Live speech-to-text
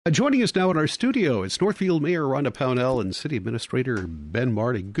Joining us now in our studio, it's Northfield Mayor Rhonda Pownell and City Administrator Ben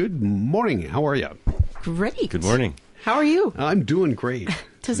Martig. Good morning. How are you? Great. Good morning. How are you? I'm doing great.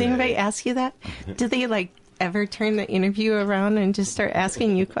 Does anybody ask you that? Do they ever turn the interview around and just start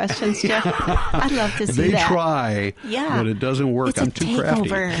asking you questions, Jeff? I'd love to see they that. They try, but it doesn't work. I'm too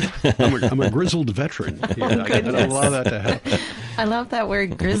crafty. I'm a grizzled veteran. Yeah, I don't allow that to happen. I love that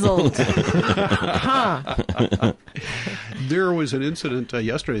word, grizzled. There was an incident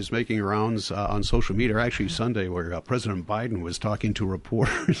yesterday that's making rounds on social media, or actually Sunday, where President Biden was talking to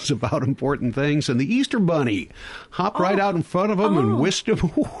reporters about important things, and the Easter Bunny hopped right out in front of him and whisked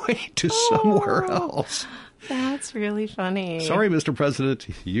him away to somewhere else. That's really funny. Sorry, Mr. President,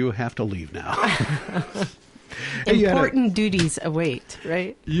 you have to leave now. Important duties await,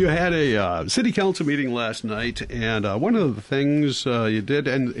 right? You had a city council meeting last night, and one of the things you did,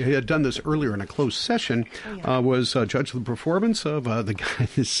 and you had done this earlier in a closed session, was judge the performance of the guy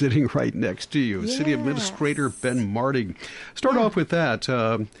that's sitting right next to you, City Administrator Ben Martig. Start off with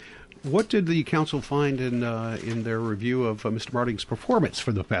that. What did the council find in their review of Mr. Martig's performance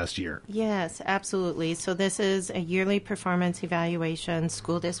for the past year? Yes, absolutely. So this is a yearly performance evaluation.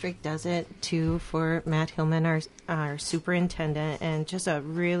 School district does it, too, for Matt Hillman, our superintendent, and just a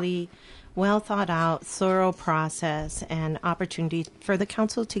really well-thought-out, thorough process and opportunity for the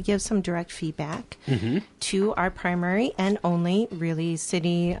council to give some direct feedback to our primary and only, really,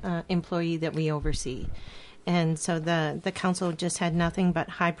 city employee that we oversee. And so the council just had nothing but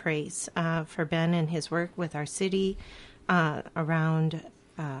high praise for Ben and his work with our city around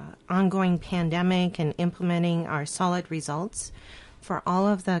ongoing pandemic and implementing our solid results. For all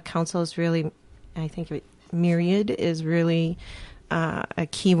of the council's really, I think myriad is really a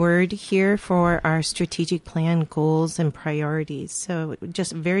key word here for our strategic plan, goals, and priorities. So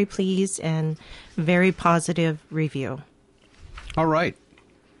just very pleased and very positive review. All right.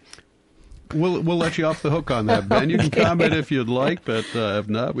 We'll let you off the hook on that, Ben. You can comment if you'd like, but if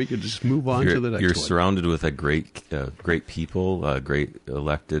not, we could just move on to the next one. You're surrounded with great people, great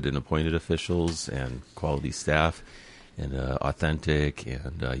elected and appointed officials, and quality staff, and authentic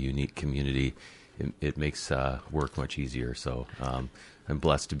and unique community. It makes work much easier. So I'm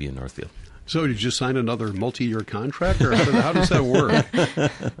blessed to be in Northfield. So did you sign another multi-year contract, or how does that work?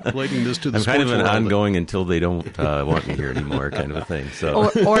 Relating this to the I'm kind of an world. ongoing until they don't want me here anymore kind of a thing. So,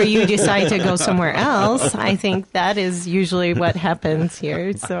 or you decide to go somewhere else. I think that is usually what happens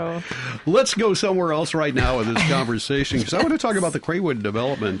here. So let's go somewhere else right now in this conversation, because I want to talk about the Craywood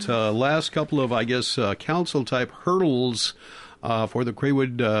development. Last couple of, council-type hurdles for the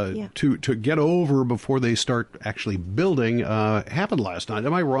Craywood to get over before they start actually building happened last night.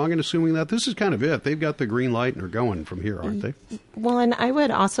 Am I wrong in assuming that? This is kind of it. They've got the green light and are going from here, aren't they? Well, and I would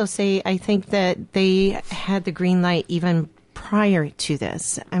also say I think that they had the green light even prior to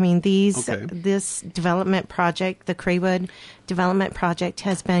this. I mean, this development project, the Craywood development project,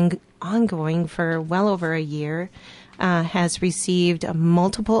 has been ongoing for well over a year. Has received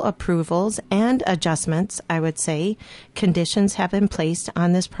multiple approvals and adjustments, I would say. Conditions have been placed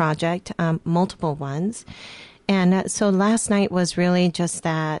on this project, multiple ones. And so last night was really just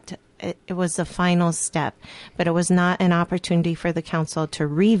that. It was the final step, but it was not an opportunity for the council to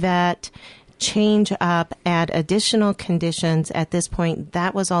revet, change up, add additional conditions. At this point,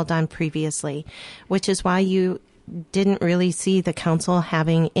 that was all done previously, which is why you didn't really see the council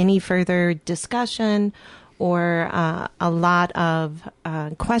having any further discussion or a lot of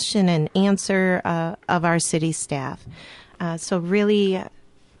question and answer of our city staff. So really,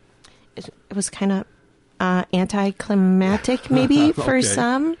 it was kind of anticlimactic maybe for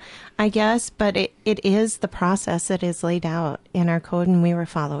some, I guess, but it is the process that is laid out in our code, and we were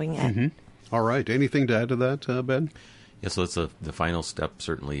following it. Mm-hmm. All right. Anything to add to that, Ben? Yeah, so it's the final step,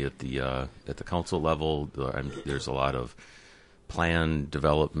 certainly at the council level. There's a lot of plan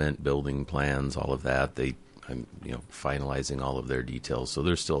development, building plans, all of that. I'm finalizing all of their details. So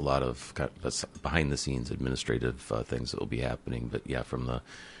there's still a lot of behind the scenes administrative things that will be happening. But yeah, from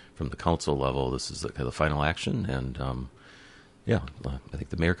the council level, this is the final action, and I think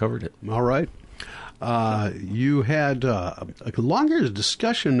the mayor covered it. All right. You had a longer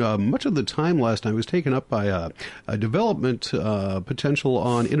discussion. Much of the time last night was taken up by a development potential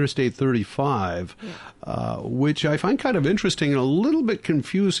on Interstate 35, which I find kind of interesting and a little bit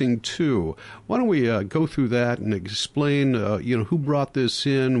confusing, too. Why don't we go through that and explain, who brought this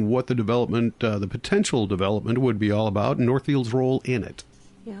in, what the development, the potential development would be all about, and Northfield's role in it.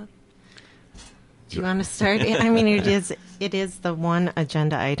 Yeah. Do you want to start? I mean, it is the one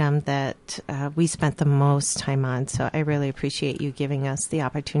agenda item that we spent the most time on. So I really appreciate you giving us the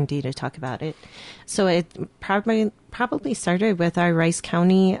opportunity to talk about it. So it probably started with our Rice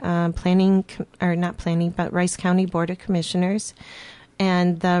County Rice County Board of Commissioners,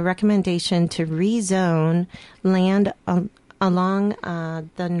 and the recommendation to rezone land along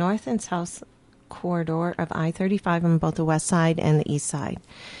the north and south corridor of I-35 on both the west side and the east side.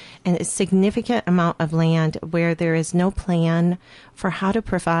 And a significant amount of land where there is no plan for how to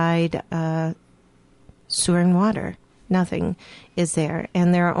provide sewer and water. Nothing is there.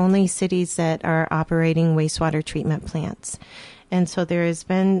 And there are only cities that are operating wastewater treatment plants. And so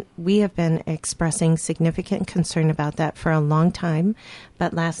we have been expressing significant concern about that for a long time.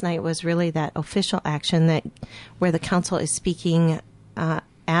 But last night was really that official action where the council is speaking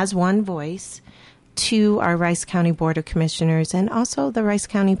as one voice to our Rice County Board of Commissioners and also the Rice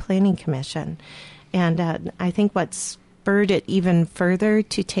County Planning Commission. And I think what spurred it even further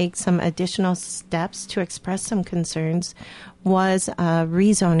to take some additional steps to express some concerns was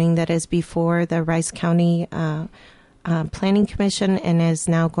rezoning that is before the Rice County Planning Commission and is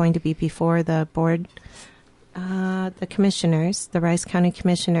now going to be before the board, the commissioners, the Rice County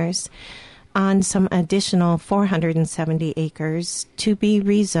Commissioners, on some additional 470 acres to be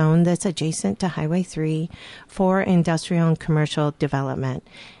rezoned that's adjacent to Highway 3 for industrial and commercial development.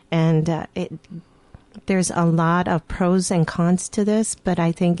 And there's a lot of pros and cons to this, but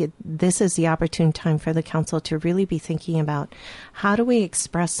I think this is the opportune time for the council to really be thinking about how do we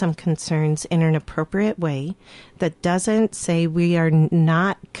express some concerns in an appropriate way that doesn't say we are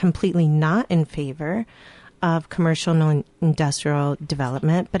not completely not in favor of commercial and industrial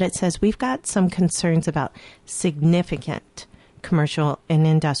development, but it says we've got some concerns about significant commercial and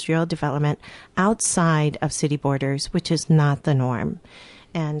industrial development outside of city borders, which is not the norm.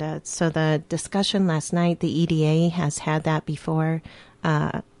 And so the discussion last night, the EDA has had that before.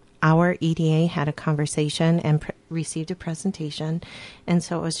 Our EDA had a conversation and received a presentation. And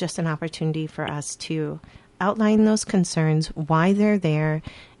so it was just an opportunity for us to outline those concerns, why they're there,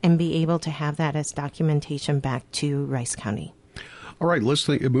 and be able to have that as documentation back to Rice County. All right, let's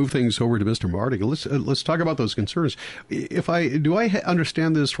move things over to Mr. Martig. Let's talk about those concerns. Do I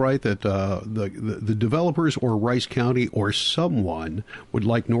understand this right that the developers or Rice County or someone would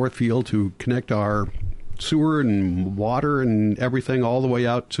like Northfield to connect our sewer and water and everything all the way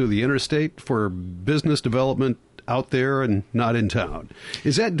out to the interstate for business development out there and not in town?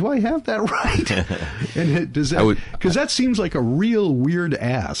 Do I have that right? And does that, because that seems like a real weird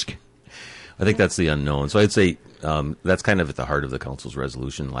ask. I think that's the unknown. So I'd say that's kind of at the heart of the council's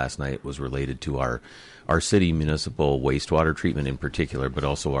resolution last night, was related to our city municipal wastewater treatment in particular, but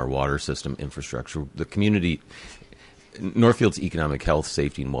also our water system infrastructure. The community, Northfield's economic health,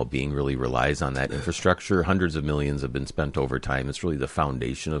 safety, and well-being really relies on that infrastructure. Hundreds of millions have been spent over time. It's really the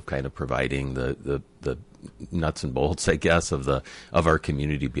foundation of kind of providing the nuts and bolts, I guess, of our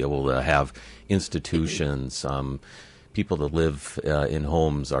community, be able to have institutions, people to live in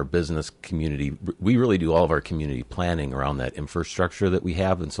homes, our business community. We really do all of our community planning around that infrastructure that we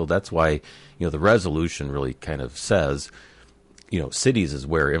have. And so that's why, the resolution really kind of says, cities is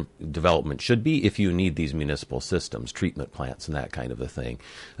where development should be if you need these municipal systems, treatment plants, and that kind of a thing.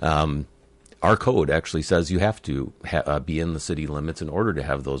 Our code actually says you have to be in the city limits in order to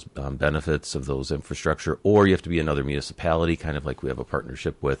have those benefits of those infrastructure, or you have to be another municipality, kind of like we have a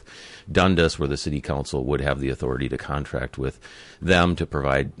partnership with Dundas, where the city council would have the authority to contract with them to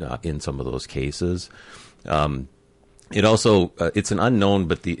provide in some of those cases. It also, it's an unknown,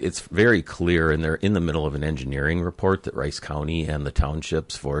 but it's very clear, and they're in the middle of an engineering report that Rice County and the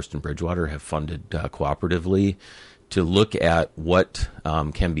townships, Forest and Bridgewater, have funded cooperatively to look at what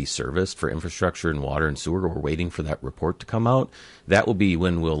can be serviced for infrastructure and water and sewer. We're waiting for that report to come out. That will be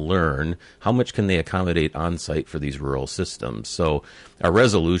when we'll learn how much can they accommodate on site for these rural systems. So our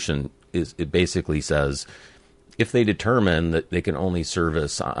resolution it basically says, if they determine that they can only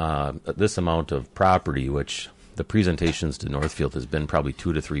service this amount of property, which the presentations to Northfield has been probably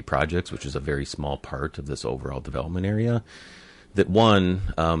 2 to 3 projects, which is a very small part of this overall development area, that one,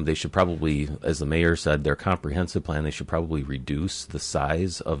 they should probably, as the mayor said, their comprehensive plan, they should probably reduce the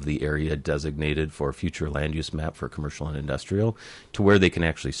size of the area designated for future land use map for commercial and industrial to where they can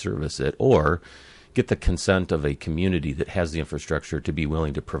actually service it, or get the consent of a community that has the infrastructure to be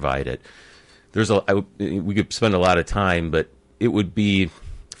willing to provide it. We could spend a lot of time, but it would be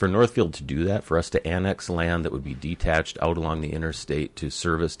for Northfield to do that, for us to annex land that would be detached out along the interstate to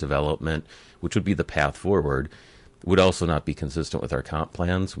service development, which would be the path forward. would also not be consistent with our comp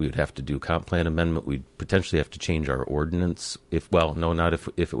plans. We would have to do comp plan amendment. We'd potentially have to change our ordinance. If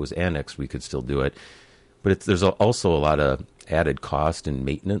it was annexed, we could still do it. But there's also a lot of added cost and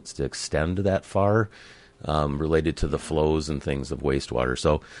maintenance to extend that far, related to the flows and things of wastewater.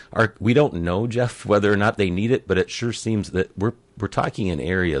 So we don't know, Jeff, whether or not they need it, but it sure seems that we're talking an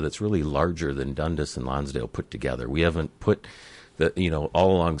area that's really larger than Dundas and Lonsdale put together. We haven't put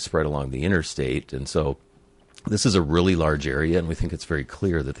spread along the interstate, and so this is a really large area, and we think it's very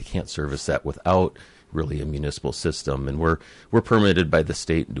clear that they can't service that without really a municipal system. And we're permitted by the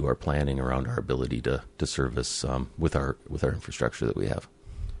state and do our planning around our ability to service with our infrastructure that we have.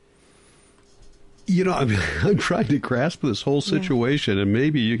 I'm trying to grasp this whole situation, and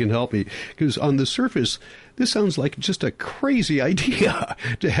maybe you can help me, because on the surface, this sounds like just a crazy idea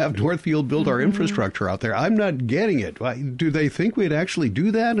to have Northfield build our infrastructure out there. I'm not getting it. Do they think we'd actually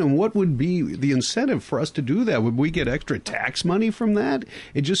do that? And what would be the incentive for us to do that? Would we get extra tax money from that?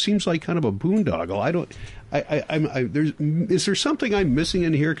 It just seems like kind of a boondoggle. Is there something I'm missing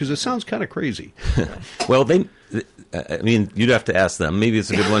in here? Because it sounds kind of crazy. Well, you'd have to ask them. Maybe it's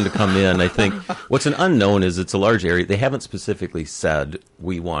a good one to come in. I think what's an unknown is it's a large area. They haven't specifically said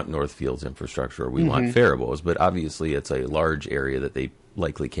we want Northfield's infrastructure or we want Faribault's, but obviously it's a large area that they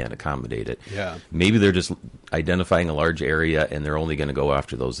likely can't accommodate it. Yeah. Maybe they're just identifying a large area and they're only going to go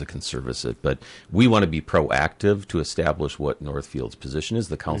after those that can service it. But we want to be proactive to establish what Northfield's position is.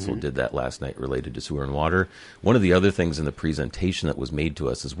 The council did that last night related to sewer and water. One of the other things in the presentation that was made to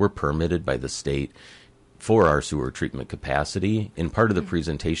us is we're permitted by the state for our sewer treatment capacity. And part of the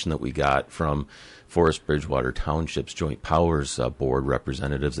presentation that we got from Forest Bridgewater Township's Joint Powers Board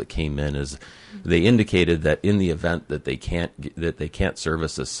representatives that came in is they indicated that in the event that they can't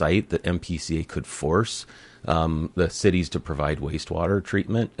service a site, that MPCA could force the cities to provide wastewater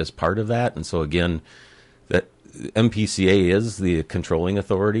treatment as part of that. And so again, that MPCA is the controlling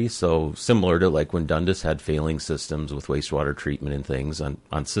authority. So similar to like when Dundas had failing systems with wastewater treatment and things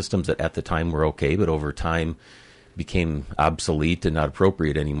on systems that at the time were okay, but over time became obsolete and not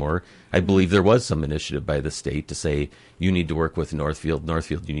appropriate anymore. I believe there was some initiative by the state to say, you need to work with Northfield,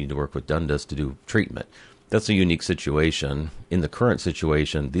 you need to work with Dundas to do treatment. That's a unique situation. In the current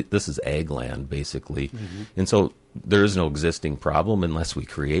situation, this is ag land, basically. And so there is no existing problem unless we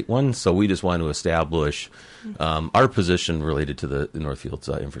create one. So we just want to establish our position related to the Northfield's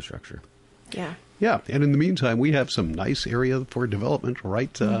infrastructure. Yeah. Yeah, and in the meantime, we have some nice area for development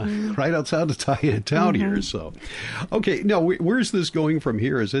right outside of town here. So, okay, now where's this going from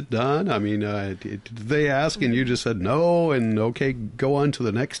here? Is it done? I mean, did they ask and you just said no, and okay, go on to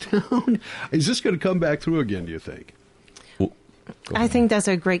the next town? Is this going to come back through again, do you think? I think that's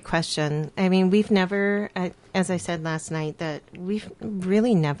a great question. I mean, we've never, as I said last night, that we've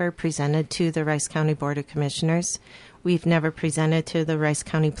really never presented to the Rice County Board of Commissioners. We've never presented to the Rice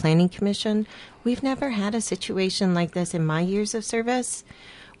County Planning Commission. We've never had a situation like this in my years of service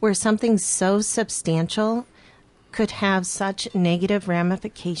where something so substantial could have such negative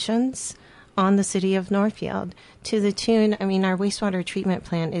ramifications on the city of Northfield to the tune, I mean, our wastewater treatment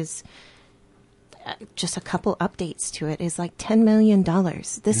plant is just a couple updates to it is like $10 million.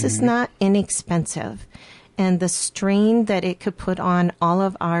 This is not inexpensive. And the strain that it could put on all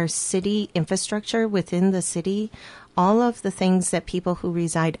of our city infrastructure within the city, all of the things that people who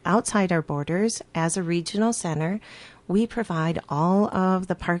reside outside our borders as a regional center, we provide all of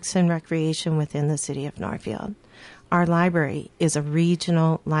the parks and recreation within the city of Northfield. Our library is a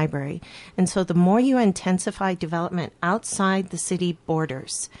regional library. And so the more you intensify development outside the city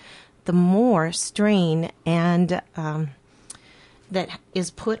borders, the more strain and that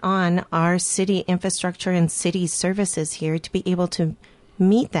is put on our city infrastructure and city services here to be able to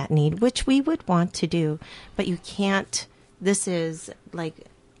meet that need, which we would want to do. But you can't, this is like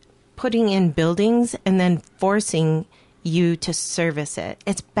putting in buildings and then forcing you to service it.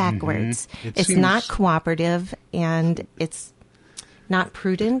 It's backwards. It's not cooperative and it's not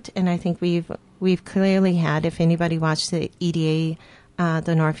prudent. And I think we've clearly had, if anybody watched the EDA,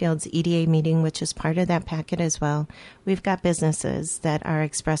 the Northfield's EDA meeting, which is part of that packet as well, we've got businesses that are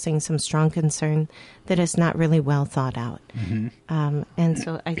expressing some strong concern that is not really well thought out. And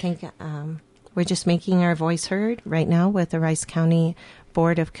so I think we're just making our voice heard right now with the Rice County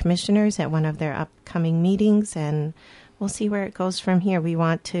Board of Commissioners at one of their upcoming meetings, and we'll see where it goes from here. We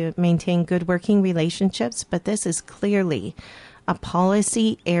want to maintain good working relationships, but this is clearly a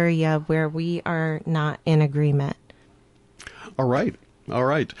policy area where we are not in agreement. All right. All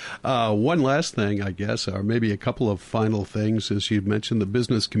right. One last thing, I guess, or maybe a couple of final things, as you mentioned, the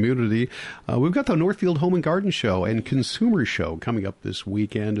business community. We've got the Northfield Home and Garden Show and Consumer Show coming up this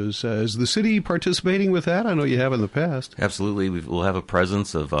weekend. Is the city participating with that? I know you have in the past. Absolutely. We'll have a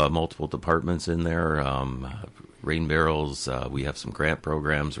presence of multiple departments in there. Rain barrels. We have some grant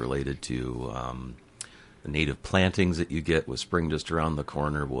programs related to the native plantings that you get with spring just around the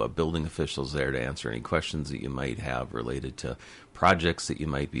corner. We'll have building officials there to answer any questions that you might have related to projects that you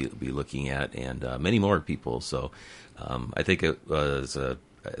might be looking at, and many more people. So I think it was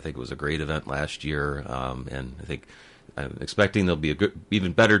a great event last year, and I think I'm expecting there'll be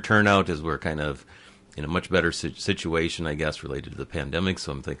even better turnout as we're kind of in a much better situation, I guess, related to the pandemic.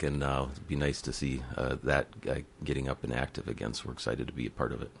 So I'm thinking it'd be nice to see that getting up and active again. So we're excited to be a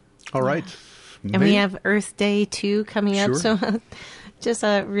part of it. All right. And we have Earth Day, too, coming up. So just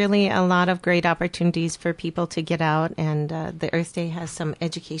really a lot of great opportunities for people to get out. And the Earth Day has some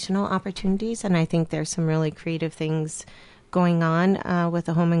educational opportunities. And I think there's some really creative things going on with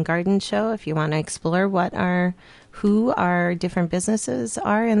the Home and Garden Show. If you want to explore who our different businesses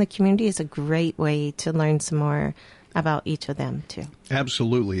are in the community, is a great way to learn some more about each of them, too.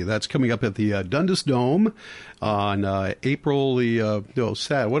 Absolutely. That's coming up at the Dundas Dome on April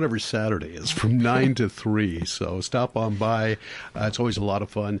whatever Saturday is, from 9 to 3. So stop on by. It's always a lot of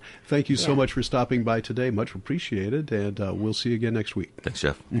fun. Thank you so much for stopping by today. Much appreciated. And we'll see you again next week. Thanks,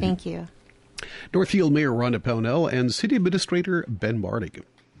 Jeff. Thank you. Northfield Mayor Rhonda Pownell and City Administrator Ben Martig.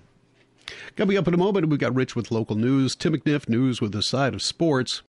 Coming up in a moment, we've got Rich with local news, Tim McNiff news with a side of sports.